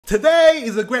Today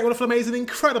is a great, wonderful, amazing,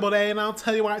 incredible day, and I'll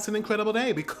tell you why it's an incredible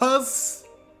day, because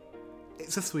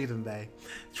it's a Sweden day.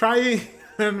 Trying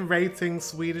and rating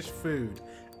Swedish food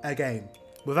again.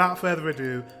 Without further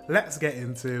ado, let's get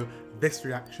into this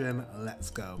reaction. Let's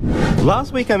go.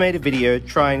 Last week I made a video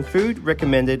trying food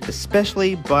recommended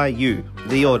especially by you,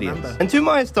 the audience. And to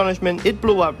my astonishment, it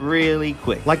blew up really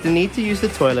quick. Like the need to use the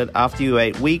toilet after you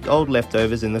ate week-old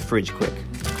leftovers in the fridge quick.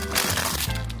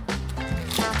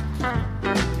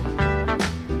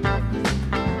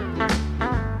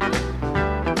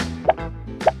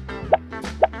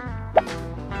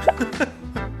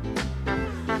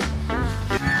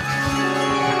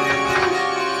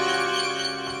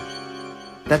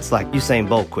 That's like Usain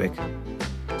Bolt quick.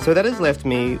 So that has left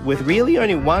me with really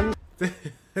only one...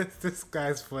 This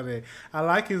guy's funny. I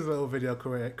like his little video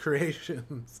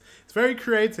creations. It's very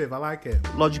creative, I like it.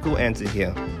 Logical answer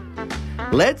here.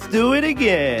 Let's do it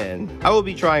again. I will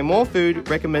be trying more food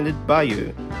recommended by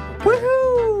you.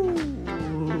 Woohoo!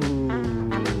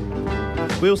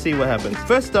 We'll see what happens.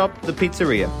 First up, the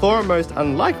pizzeria. For a most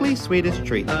unlikely Swedish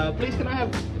treat. Please can I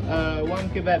have one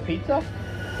kebab pizza?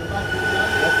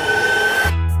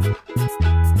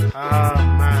 Oh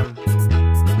man,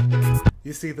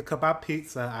 you see the kebab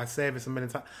pizza, I say this a million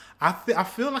times. I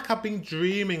feel like I've been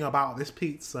dreaming about this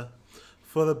pizza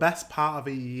for the best part of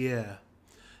a year.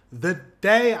 The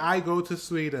day I go to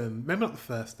Sweden, maybe not the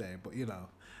first day, but you know,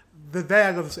 the day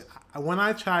I go to Sweden, when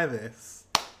I try this,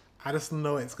 I just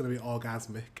know it's going to be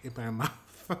orgasmic in my mouth.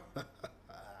 I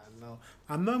know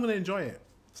I'm going to enjoy it,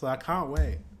 so I can't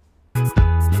wait.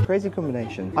 Crazy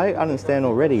combination. I understand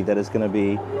already that it's going to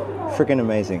be freaking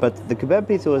amazing, but the kebab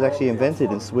pizza was actually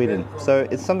invented in Sweden, so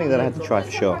it's something that I had to try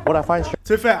for sure. What I find... To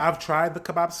be fair, I've tried the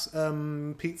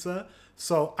kebabs pizza,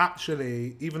 so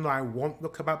actually, even though I want the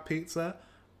kebab pizza,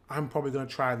 I'm probably going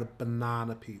to try the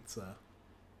banana pizza.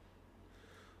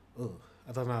 Ugh,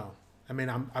 I don't know. I mean,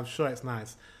 I'm sure it's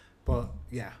nice, but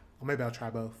yeah, or maybe I'll try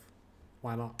both.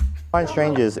 Why not? Find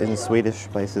strangers in Swedish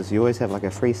places, you always have like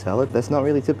a free salad. That's not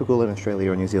really typical in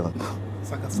Australia or New Zealand. It's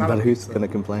like a salad. But who's going to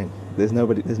complain? There's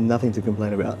nothing to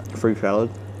complain about. Free salad.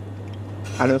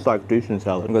 And it's like decent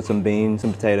salad. We've got some beans,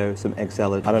 some potatoes, some egg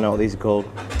salad. I don't know what these are called.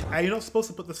 Are you not supposed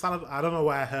to put the salad, I don't know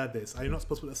where I heard this. Are you not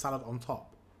supposed to put the salad on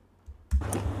top?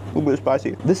 A little bit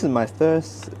spicy. This is my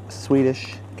first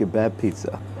Swedish kebab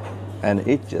pizza. And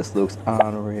it just looks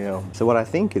unreal. So what I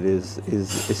think it is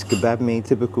kebab meat,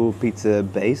 typical pizza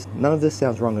base. None of this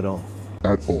sounds wrong at all.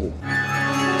 At all.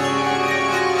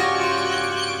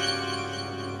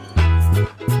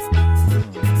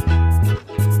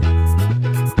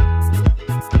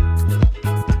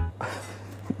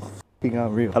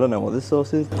 Unreal. I don't know what this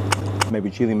sauce is. Maybe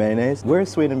chili mayonnaise. Where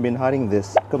has Sweden been hiding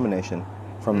this combination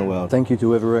from the world? Thank you to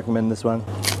whoever recommended this one.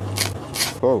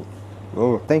 Oh.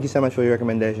 Thank you so much for your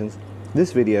recommendations.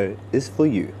 This video is for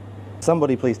you.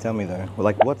 Somebody please tell me though,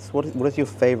 like what is your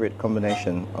favorite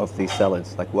combination of these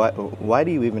salads? Like why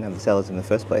do you even have the salads in the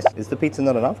first place? Is the pizza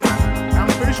not enough? I'm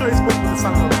pretty sure you're supposed to put the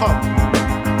salad on top.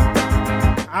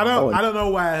 I don't know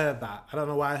why I heard that. I don't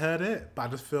know why I heard it, but I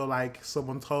just feel like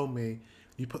someone told me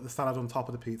you put the salad on top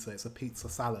of the pizza. It's a pizza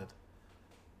salad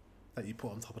that you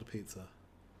put on top of the pizza.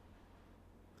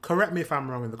 Correct me if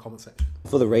I'm wrong in the comment section.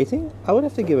 For the rating, I would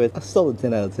have to give it a solid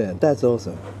 10 out of 10. That's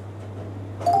awesome.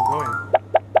 Going.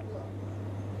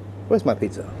 Where's my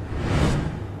pizza?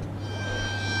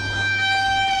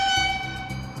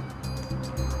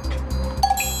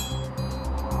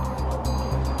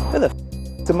 Where the f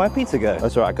did my pizza go?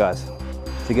 That's alright guys,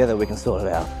 together we can sort it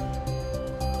out.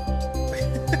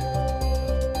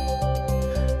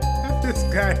 This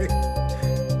guy,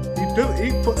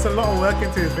 he puts a lot of work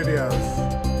into his videos.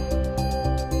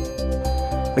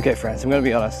 Okay friends, I'm gonna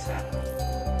be honest.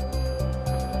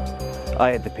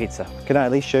 I ate the pizza. Can I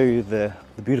at least show you the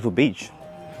beautiful beach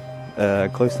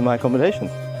close to my accommodation?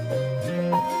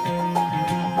 Wow.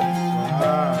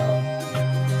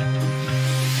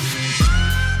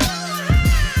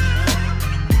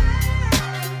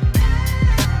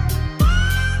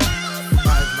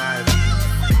 That is nice.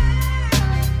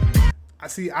 I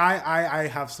see. I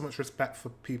have so much respect for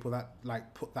people that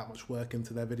like put that much work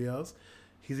into their videos.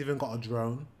 He's even got a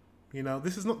drone. You know,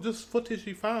 this is not just footage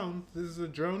he found. This is a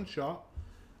drone shot.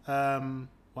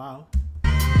 Wow.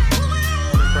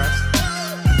 I'm impressed.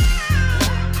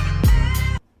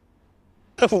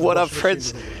 What up,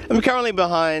 friends? I'm currently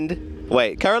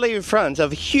in front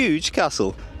of a huge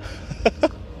castle.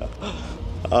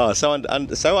 Oh, so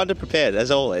underprepared, as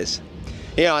always.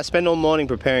 Yeah, I spend all morning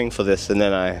preparing for this, and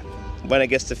then when it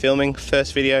gets to filming,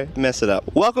 first video, mess it up.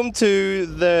 Welcome to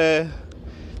the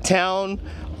town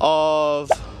of...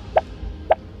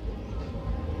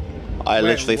 I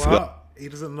literally forgot. He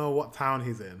doesn't know what town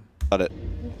he's in. Got it.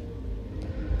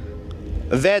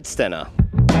 Vedstena.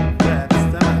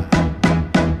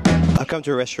 I come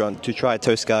to a restaurant to try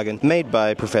toastskagen made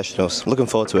by professionals. Looking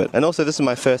forward to it. And also this is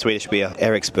my first Swedish beer,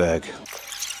 Eriksberg.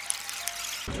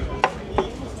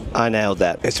 I nailed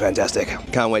that. It's fantastic.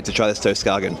 Can't wait to try this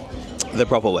toastskagen the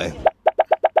proper way.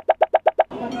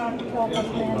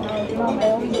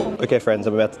 Okay friends,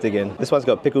 I'm about to dig in. This one's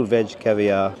got pickled veg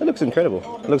caviar. It looks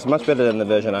incredible. It looks much better than the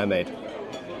version I made.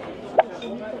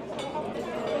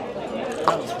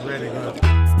 That was really good.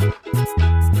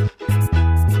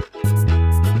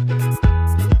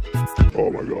 Oh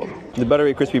my god. The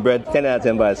buttery crispy bread, 10 out of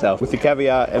 10 by itself. With the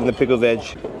caviar and the pickled veg,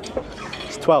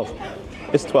 it's 12.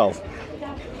 It's 12.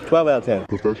 12 out of 10.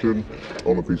 Perfection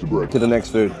on a piece of bread. To the next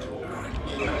food.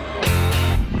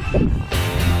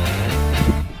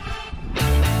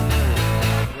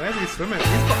 Where's he swimming?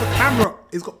 He's got the camera.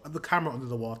 He's got the camera under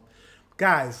the water.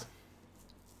 Guys,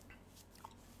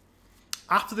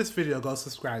 after this video, go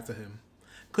subscribe to him.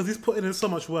 Because he's putting in so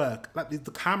much work. Like,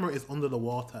 the camera is under the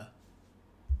water.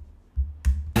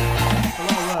 It's a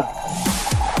lot of work.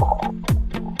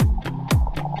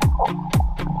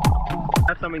 I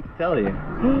have something to tell you.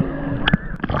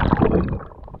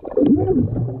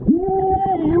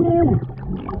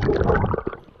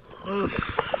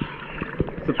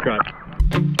 Subscribe.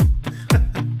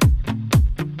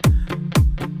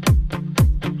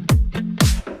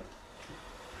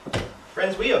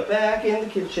 Friends, we are back in the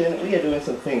kitchen. We are doing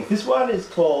some things. This one is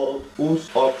called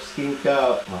Ost och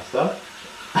skinka pasta.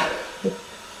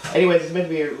 Anyways, it's meant to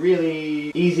be a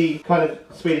really easy kind of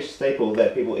Swedish staple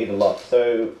that people eat a lot.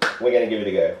 So we're gonna give it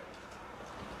a go.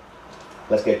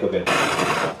 Let's get cooking.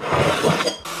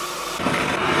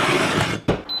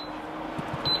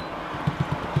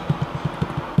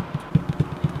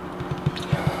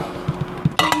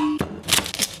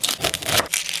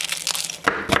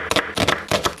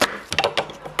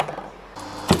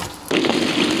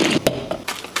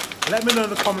 Let me know in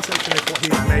the comment section if what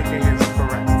he's making is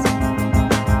correct.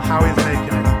 How he's making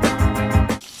it.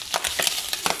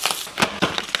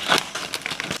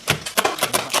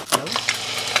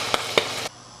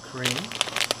 Cream.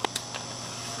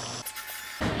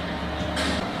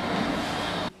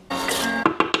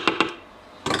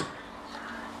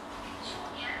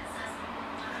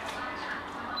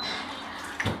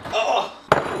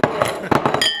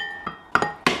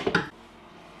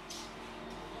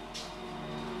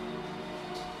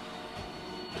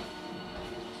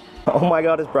 Oh my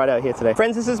god, it's bright out here today.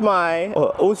 Friends, this is my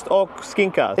Ost och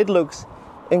skinka. It looks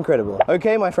incredible.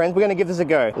 Okay, my friends, we're gonna give this a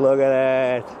go. Look at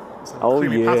that. Oh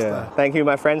yeah. Pasta. Thank you,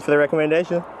 my friends, for the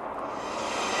recommendation.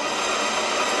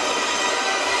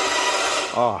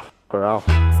 Oh, wow.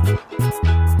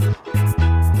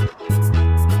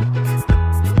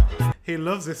 He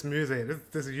loves this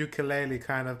music. This ukulele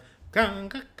kind of.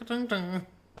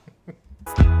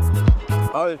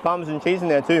 Oh, there's parmesan cheese in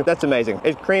there too. That's amazing.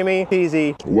 It's creamy,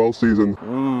 cheesy. Well seasoned.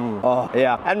 Oh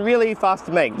yeah, and really fast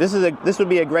to make. This would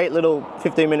be a great little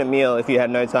 15-minute meal if you had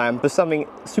no time for something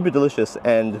super delicious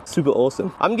and super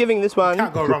awesome. I'm giving this one.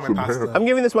 Can't go wrong with pasta. I'm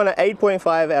giving this one an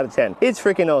 8.5 out of 10. It's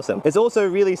freaking awesome. It's also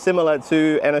really similar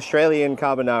to an Australian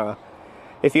carbonara.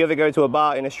 If you ever go to a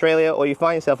bar in Australia or you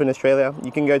find yourself in Australia,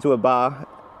 you can go to a bar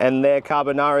and their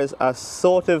carbonaras are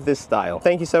sort of this style.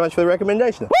 Thank you so much for the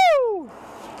recommendation. Woo!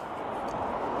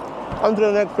 On to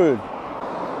the next food.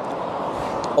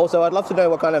 Also, I'd love to know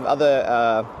what kind of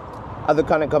other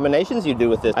kind of combinations you do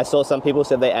with this. I saw some people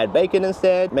said they add bacon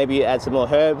instead. Maybe you add some more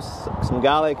herbs, some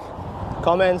garlic.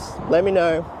 Comments, let me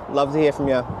know. Love to hear from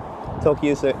you. Talk to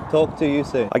you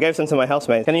soon. I gave some to my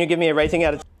housemates. Can you give me a rating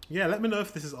out of? Yeah, let me know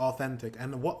if this is authentic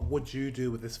and what would you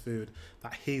do with this food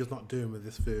that he's not doing with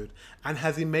this food, and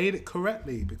has he made it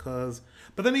correctly? Because,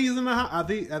 but then he's in a, are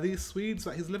these Swedes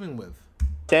that he's living with?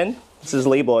 10. This is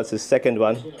Libor. It's his second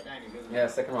one. Yeah,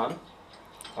 second one.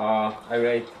 I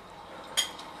rate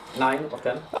 9 of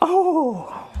 10.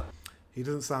 Oh. He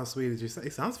doesn't sound Swedish. He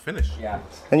sounds Finnish. Yeah.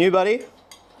 And you, buddy?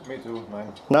 Me too,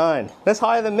 9. 9. That's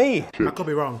higher than me. I could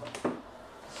be wrong.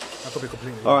 I could be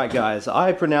completely wrong. All right, guys.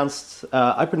 I pronounced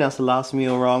the last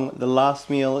meal wrong. The last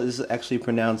meal is actually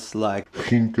pronounced like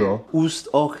Skinka. Ost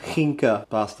och skinka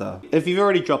pasta. If you've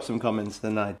already dropped some comments,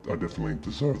 then I definitely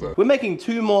deserve that. We're making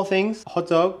 2 more things. Hot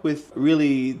dog with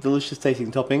really delicious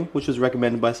tasting topping, which was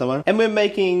recommended by someone. And we're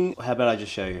making, how about I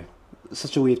just show you?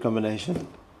 Such a weird combination.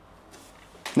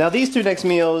 Now these 2 next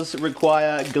meals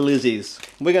require glizzies.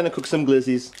 We're gonna cook some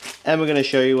glizzies and we're gonna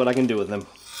show you what I can do with them.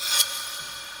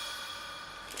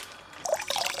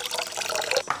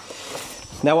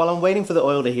 Now while I'm waiting for the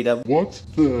oil to heat up, What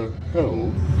the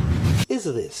hell? is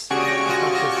this?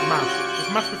 That's Mash.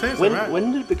 It's mashed potatoes, right?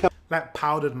 When did it become... Like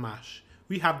powdered mash.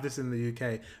 We have this in the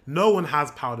UK. No one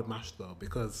has powdered mash though,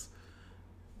 because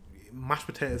mashed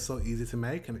potato is so easy to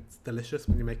make and it's delicious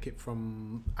when you make it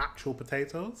from actual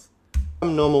potatoes.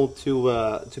 normal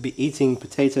to be eating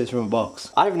potatoes from a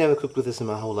box? I've never cooked with this in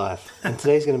my whole life, and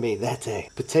today's going to be that day.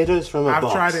 Potatoes from a box.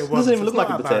 I've tried it once. It doesn't even It's look like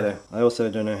a not potato. bad. I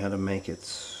also don't know how to make it.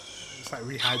 It's like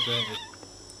rehydrated.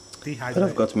 Dehydrated. But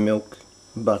I've got milk,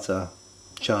 butter,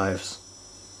 chives,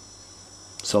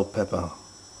 salt, pepper.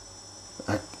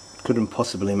 I couldn't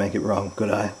possibly make it wrong,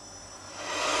 could I?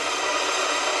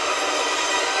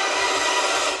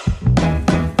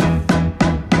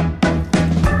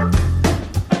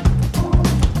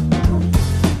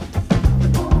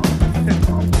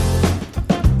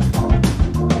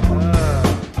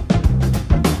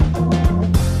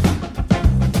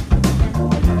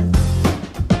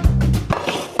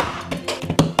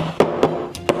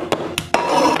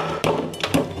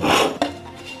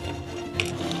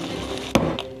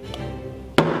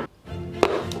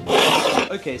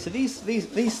 Okay, so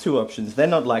these two options, they're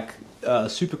not like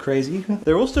super crazy.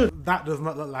 They're also That does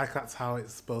not look like that's how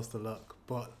it's supposed to look,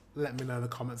 but let me know in the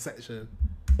comment section.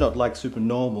 not like super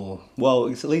normal. Well,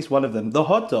 it's at least one of them. The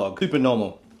hot dog, super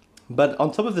normal. But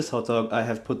on top of this hot dog, I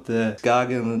have put the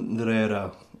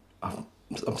skagenröra.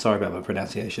 I'm sorry about my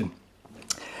pronunciation.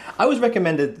 I was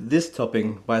recommended this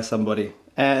topping by somebody,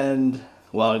 and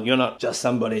well, you're not just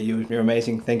somebody, you're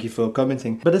amazing, thank you for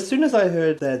commenting. But as soon as I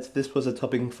heard that this was a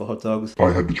topping for hot dogs,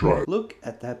 I had to try it. look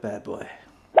at that bad boy.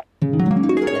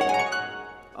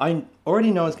 I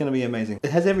already know it's going to be amazing.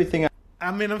 It has everything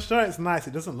I mean, I'm sure it's nice.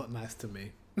 It doesn't look nice to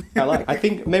me. I like. I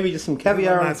think maybe just some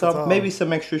caviar on nice at all. top, maybe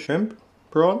some extra shrimp,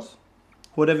 prawns,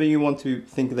 whatever you want to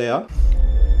think they are.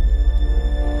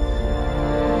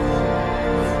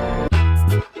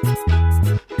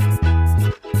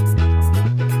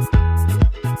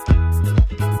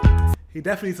 He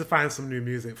definitely needs to find some new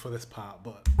music for this part,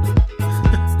 but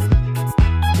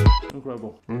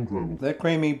Incredible. Incredible. That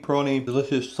creamy, prawny,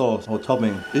 delicious sauce or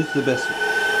topping is the best.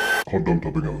 Hot dog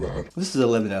topping I've ever had. This is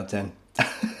 11 out of 10.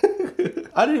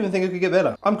 I didn't even think it could get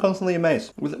better. I'm constantly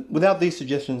amazed. Without these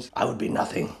suggestions, I would be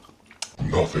nothing.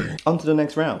 Nothing. On to the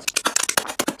next round.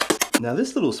 Now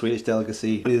this little Swedish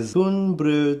delicacy is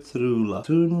tunnbrödsrulle.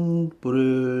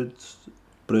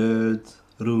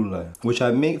 Tunnbrödsrulle. Which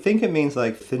I think it means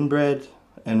like thin bread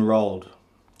and rolled.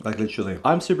 Like literally.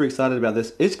 I'm super excited about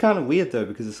this. It's kind of weird though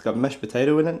because it's got mashed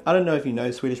potato in it. I don't know if you know,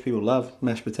 Swedish people love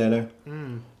mashed potato.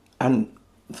 And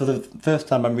for the first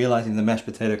time I'm realizing the mashed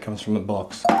potato comes from a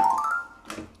box.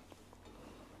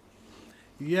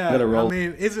 yeah, Gotta roll. I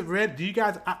mean, is it red? Do you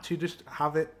guys actually just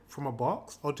have it from a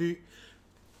box? Or do you...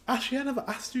 Actually, I never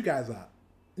asked you guys that.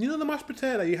 You know the mashed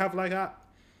potato you have like that?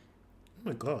 Oh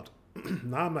my god.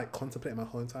 Now I'm like contemplating my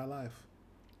whole entire life.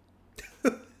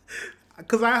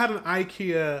 Because I had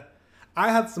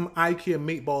some IKEA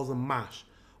meatballs and mash.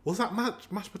 Was that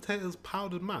mashed potatoes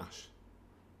powdered mash?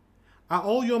 Are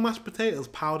all your mashed potatoes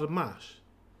powdered mash?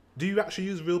 Do you actually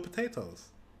use real potatoes?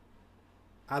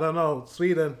 I don't know,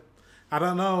 Sweden. I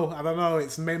don't know.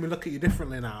 It's made me look at you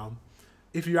differently now.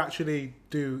 If you actually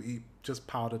do eat just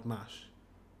powdered mash.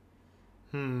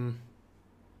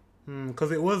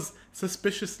 Because it was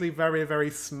suspiciously very, very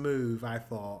smooth, I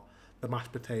thought, the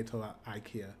mashed potato at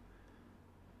IKEA.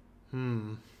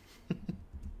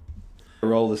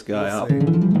 Roll this guy We'll up. see.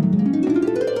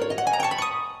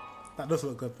 That does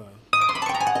look good though.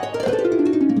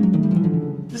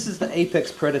 This is the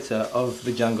apex predator of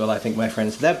the jungle, I think, my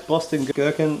friends. That Boston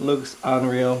gherkin looks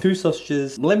unreal. 2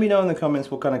 sausages. Let me know in the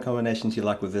comments what kind of combinations you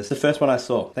like with this. The first one I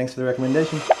saw. Thanks for the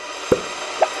recommendation.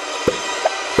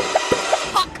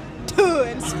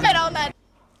 And spit on that.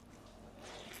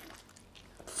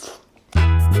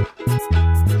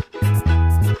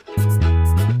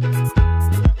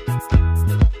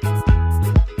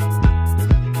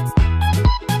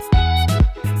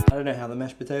 I don't know how the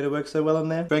mashed potato works so well in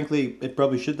there. Frankly, it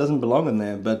probably doesn't belong in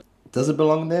there, but does it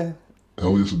belong there?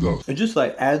 Hell yes it does. It just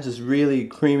like adds this really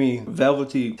creamy,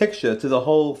 velvety texture to the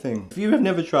whole thing. If you have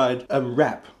never tried a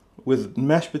wrap with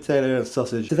mashed potato and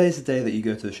sausage, today's the day that you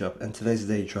go to the shop, and today's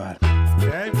the day you try it.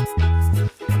 Okay? I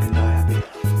can die happy.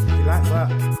 You like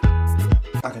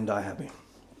that? I can die happy.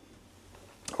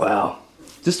 Wow.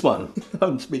 This one,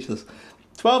 I'm speechless.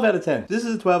 12 out of 10. This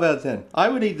is a 12 out of 10. I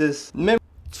would eat this.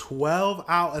 12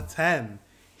 out of 10.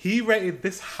 He rated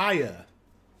this higher.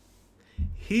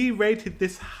 He rated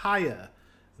this higher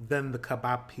than the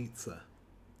kebab pizza.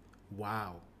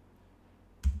 Wow.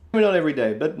 Maybe not every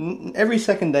day, but every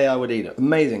second day I would eat it.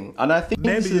 Amazing. And I think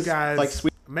Maybe this you is guys, like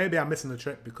sweet. maybe I'm missing the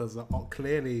trick because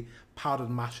clearly powdered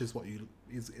mash is what you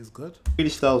is good.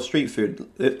 Swedish style street food.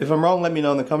 If I'm wrong, let me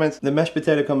know in the comments. The mashed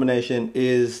potato combination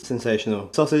is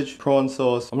sensational. Sausage, prawn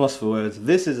sauce, I'm lost for words.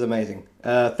 This is amazing.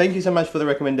 Thank you so much for the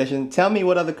recommendation. Tell me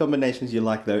what other combinations you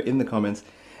like though in the comments.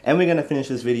 And we're gonna finish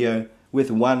this video with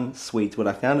one sweet, what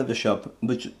I found at the shop,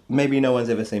 which maybe no one's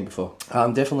ever seen before.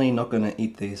 I'm definitely not gonna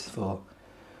eat these for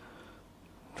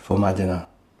my dinner.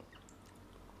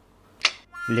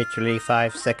 Literally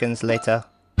 5 seconds later.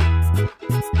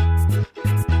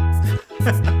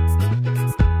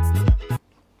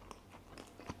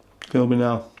 Kill me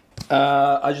now.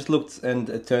 I just looked and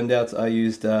it turned out I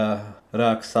used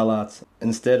rak salat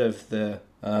instead of the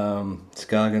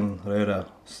skagenröra.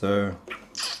 So,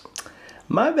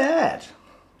 my bad.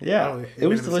 Yeah, Oh, it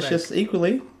was delicious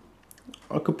equally.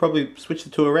 I could probably switch the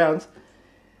two around.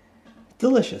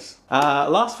 Delicious.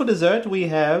 Last for dessert we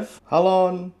have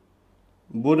halon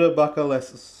Buddha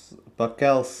bakelse.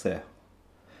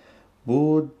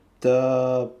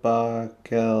 Buddha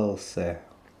bakelse.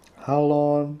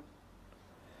 Halon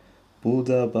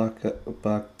Buddha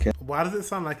bakelse. Why does it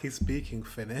sound like he's speaking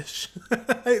Finnish?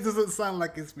 It doesn't sound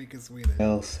like he's speaking Swedish.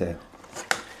 This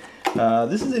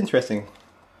is interesting.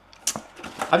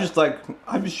 I'm just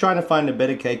trying to find a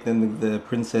better cake than the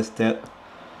princess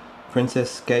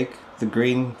cake, the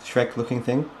green Shrek looking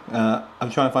thing.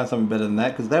 I'm trying to find something better than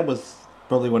that because that was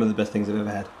probably one of the best things I've ever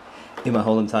had in my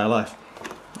whole entire life.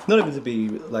 Not even to be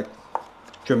like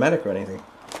dramatic or anything.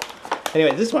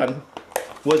 Anyway, this one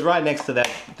was right next to that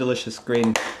delicious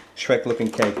green Shrek looking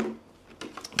cake.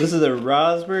 This is a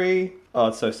raspberry. Oh,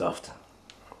 it's so soft.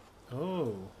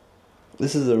 Oh.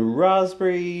 This is a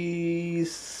raspberry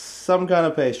some kind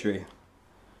of pastry.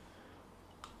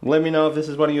 Let me know if this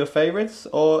is one of your favorites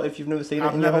or if you've never seen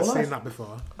it in your whole life. I've never seen that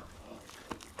before.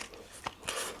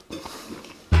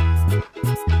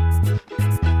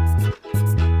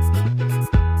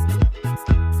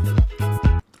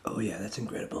 Oh yeah, that's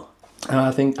incredible. And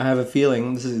I have a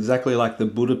feeling this is exactly like the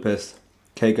Budapest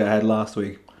cake I had last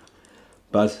week.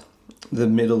 But the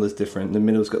middle is different.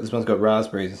 This one's got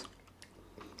raspberries.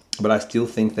 But I still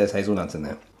think there's hazelnuts in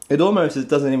there. It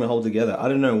doesn't even hold together. I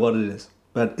don't know what it is,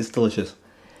 but it's delicious.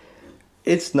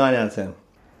 It's 9 out of 10.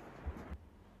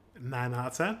 9 out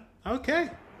of 10? Okay.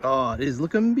 Oh, it is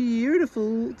looking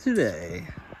beautiful today.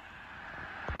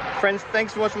 Friends,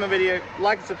 thanks for watching my video.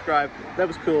 Like and subscribe. That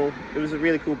was cool. It was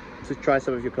really cool to try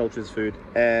some of your culture's food.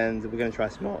 And we're going to try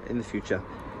some more in the future.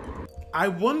 I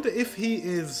wonder if he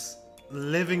is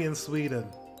living in Sweden.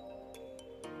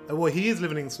 Well, he is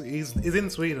living in Sweden. He's in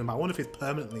Sweden, but I wonder if he's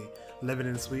permanently living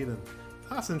in Sweden.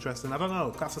 That's interesting. I don't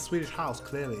know. That's a Swedish house,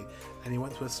 clearly. And he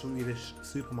went to a Swedish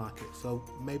supermarket. So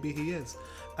maybe he is.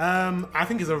 I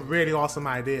think it's a really awesome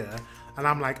idea. And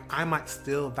I'm like, I might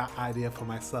steal that idea for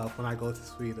myself when I go to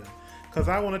Sweden. Because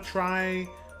I want to try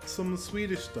some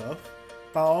Swedish stuff.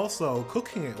 But also,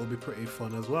 cooking it will be pretty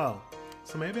fun as well.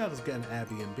 So maybe I'll just get an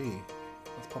Airbnb.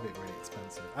 That's probably really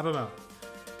expensive. I don't know.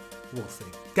 We'll see.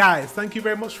 Guys, thank you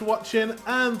very much for watching.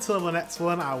 Until the next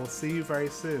one, I will see you very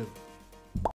soon.